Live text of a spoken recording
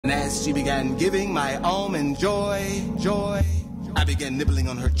And as she began giving my almond joy, I began nibbling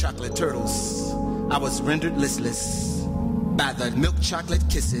on her chocolate turtles. I was rendered listless by the milk chocolate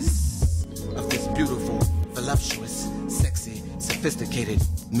kisses of this beautiful, voluptuous, sexy, sophisticated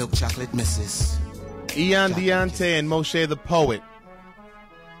milk chocolate missus. Eon Deontay and Moshe the Poet.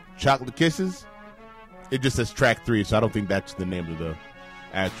 Chocolate Kisses. It just says track 3, so I don't think that's the name of the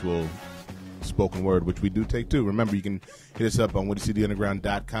actual spoken word, which we do take too. Remember, you can hit us up on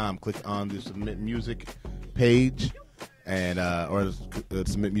WoodyCityUnderground.com. Click on the Submit Music page and or the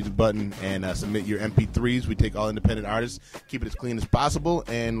Submit Music button and submit your MP3s. We take all independent artists, keep it as clean as possible,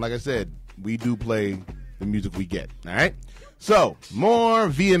 and like I said, we do play the music we get. All right? So, more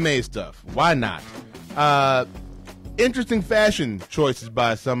VMA stuff. Why not? Interesting fashion choices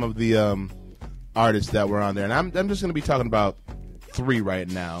by some of the artists that were on there. And I'm just going to be talking about 3 right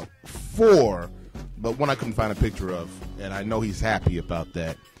now. 4, but one I couldn't find a picture of. And I know he's happy about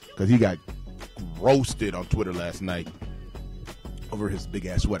that because he got roasted on Twitter last night over his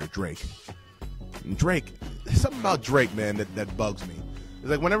big-ass sweater, Drake. And Drake, something about Drake, man, that bugs me. It's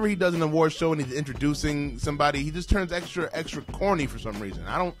like whenever he does an award show and he's introducing somebody, he just turns extra corny for some reason.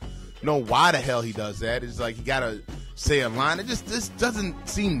 I don't know why the hell he does that. It's like he gotta say a line. This doesn't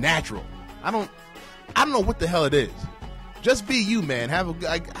seem natural. I don't know what the hell it is. Just be you, man. I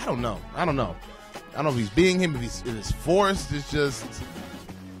don't know. I don't know if he's being him, if it's forced. It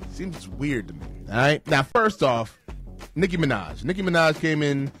seems weird to me. All right. Now, first off, Nicki Minaj. Nicki Minaj came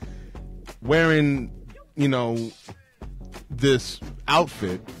in wearing, this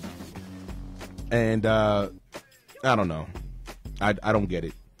outfit, and I don't know. I don't get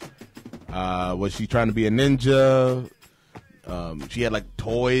it. Was she trying to be a ninja? She had like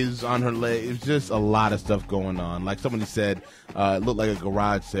toys on her leg. It was just a lot of stuff going on. Like somebody said, it looked like a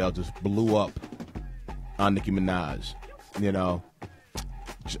garage sale just blew up on Nicki Minaj.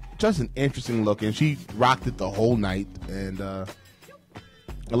 Just an interesting look, and she rocked it the whole night. And a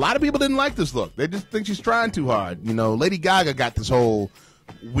lot of people didn't like this look. They just think she's trying too hard. Lady Gaga got this whole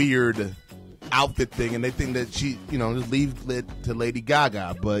weird outfit thing, and they think that she, just leave it to Lady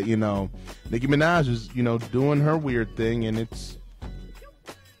Gaga. But, Nicki Minaj is, doing her weird thing, and it's,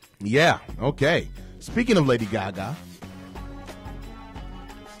 yeah, okay. Speaking of Lady Gaga,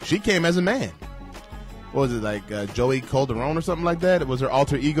 she came as a man. What was it, like Joey Calderone or something like that? It was her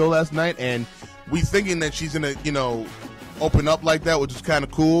alter ego last night, and we thinking that she's going to, open up like that, which is kind of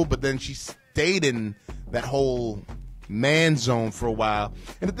cool, but then she stayed in that whole man zone for a while.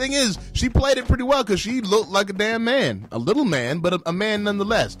 And the thing is, she played it pretty well because she looked like a damn man. A little man, but a man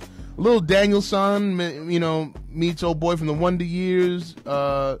nonetheless. A little Danielson, meets old boy from the Wonder Years,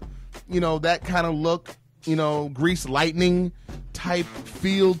 that kind of look, Grease Lightning type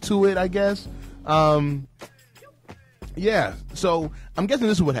feel to it, I guess. Yeah, so I'm guessing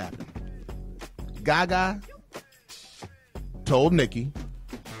this is what happened. Gaga told Nicki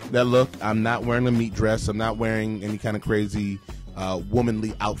that, look, I'm not wearing a meat dress. I'm not wearing any kind of crazy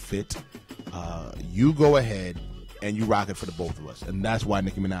womanly outfit. You go ahead and you rock it for the both of us. And that's why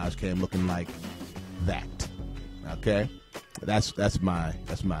Nicki Minaj came looking like that. Okay? That's my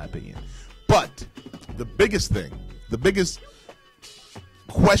opinion. But the biggest thing, the biggest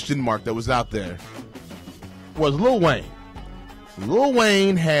question mark that was out there was Lil Wayne. Lil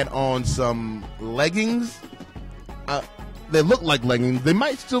Wayne had on some leggings. They look like leggings. They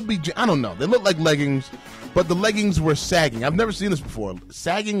might still be, I don't know. They look like leggings, but the leggings were sagging. I've never seen this before.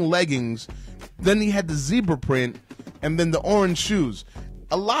 Sagging leggings. Then he had the zebra print, and then the orange shoes.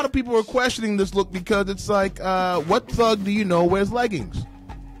 A lot of people are questioning this look because it's like, what thug do you know wears leggings?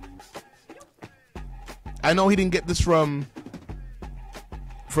 I know he didn't get this from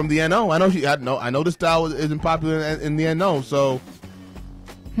the NO. I know the style isn't popular in the NO, so,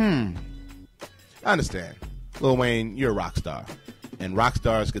 I understand. Lil Wayne, you're a rock star, and rock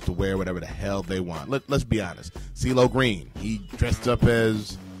stars get to wear whatever the hell they want. Let's be honest. CeeLo Green, he dressed up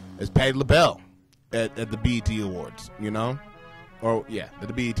as Patti LaBelle at the BET Awards, or yeah, at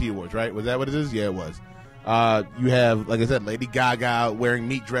the BET Awards, right? Was that what it is? Yeah, it was. You have, like I said, Lady Gaga wearing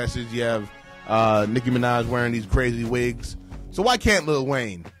meat dresses. You have Nicki Minaj wearing these crazy wigs. So why can't Lil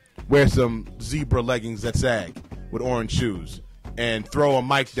Wayne wear some zebra leggings that sag with orange shoes and throw a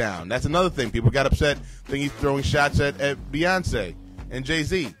mic down? That's another thing. People got upset thinking he's throwing shots at Beyonce and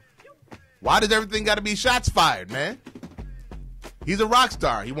Jay-Z. Why does everything got to be shots fired, man? He's a rock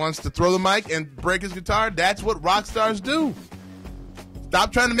star. He wants to throw the mic and break his guitar. That's what rock stars do.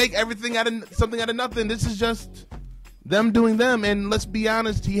 Stop trying to make everything something out of nothing. This is just them doing them. And let's be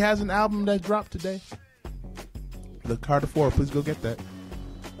honest, he has an album that dropped today. The Carter 4, please go get that.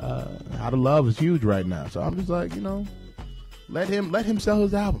 How to Love is huge right now. So I'm just like, Let him sell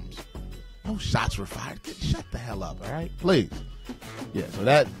his albums. No shots were fired. Shut the hell up, all right? Please. Yeah, so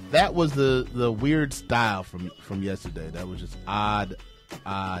that was the weird style from yesterday. That was just odd.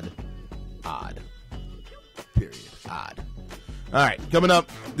 Period. Odd. All right, coming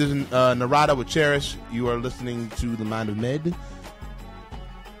up, this is Narada with Cherish. You are listening to The Mind of Med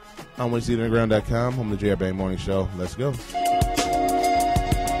on WinSeaTheUnderground.com, home of the JR Bang Morning Show. Let's go.